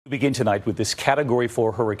Begin tonight with this Category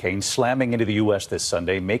 4 hurricane slamming into the U.S. this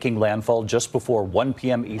Sunday, making landfall just before 1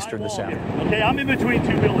 p.m. Eastern this afternoon. Okay, I'm in between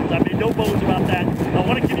two buildings. I made no bones about that. I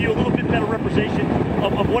want to give you a little bit better representation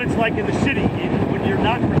of what it's like in the city when you're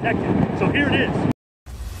not protected. So here it is.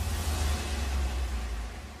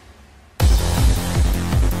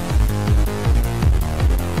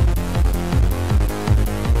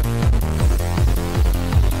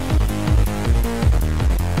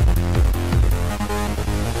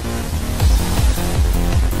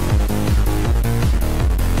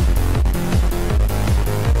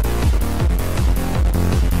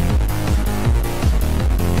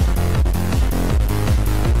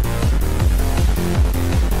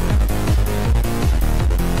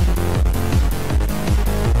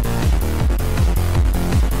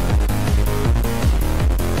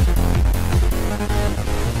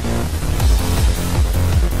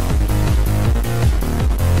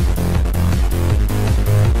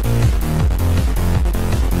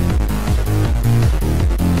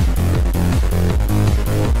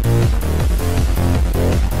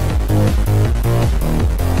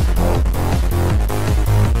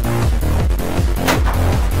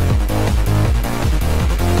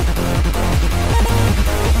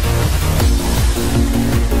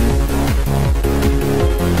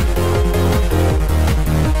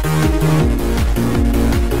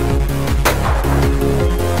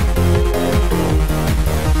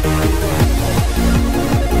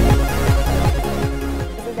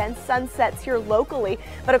 Sunsets here locally,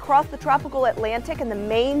 but across the tropical Atlantic and the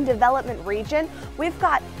main development region, we've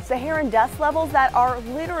got Saharan dust levels that are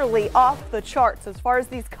literally off the charts. As far as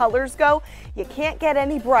these colors go, you can't get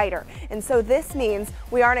any brighter. And so this means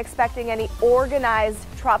we aren't expecting any organized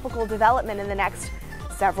tropical development in the next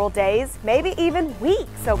several days, maybe even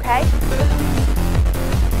weeks, okay?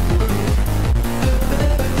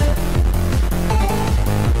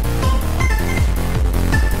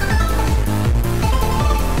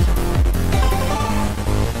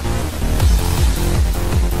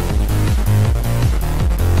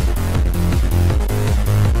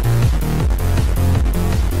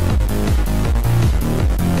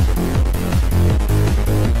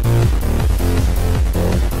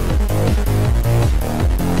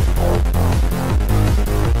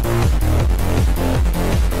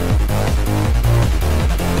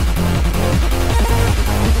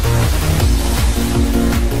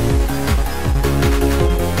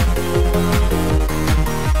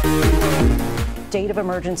 State of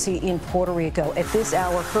emergency in Puerto Rico. At this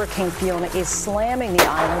hour, Hurricane Fiona is slamming the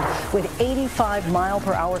island with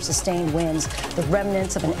 85-mile-per-hour sustained winds. The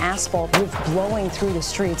remnants of an asphalt roof blowing through the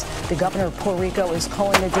streets. The governor of Puerto Rico is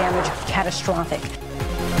calling the damage catastrophic.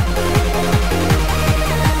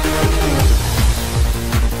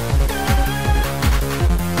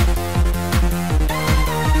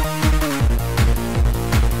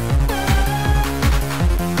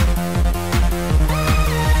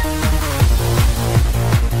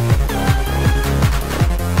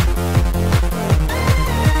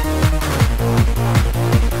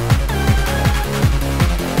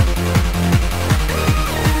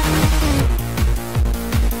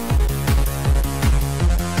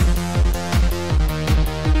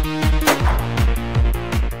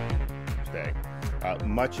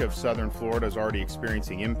 Much of southern Florida is already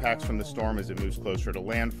experiencing impacts from the storm as it moves closer to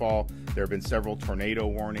landfall. There have been several tornado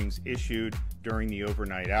warnings issued during the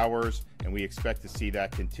overnight hours, and we expect to see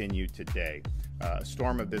that continue today. A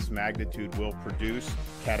storm of this magnitude will produce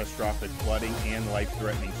catastrophic flooding and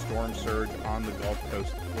life-threatening storm surge on the Gulf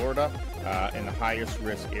Coast of Florida, and the highest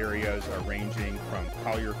risk areas are ranging from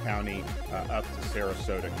Collier County up to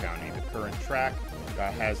Sarasota County. The current track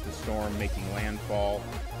has the storm making landfall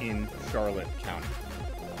in Charlotte County.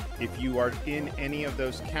 If you are in any of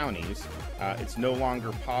those counties, it's no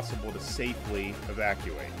longer possible to safely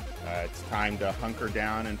evacuate. It's time to hunker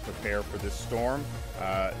down and prepare for this storm.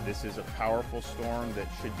 This is a powerful storm that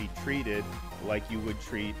should be treated like you would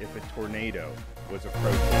treat if a tornado was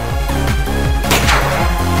approaching.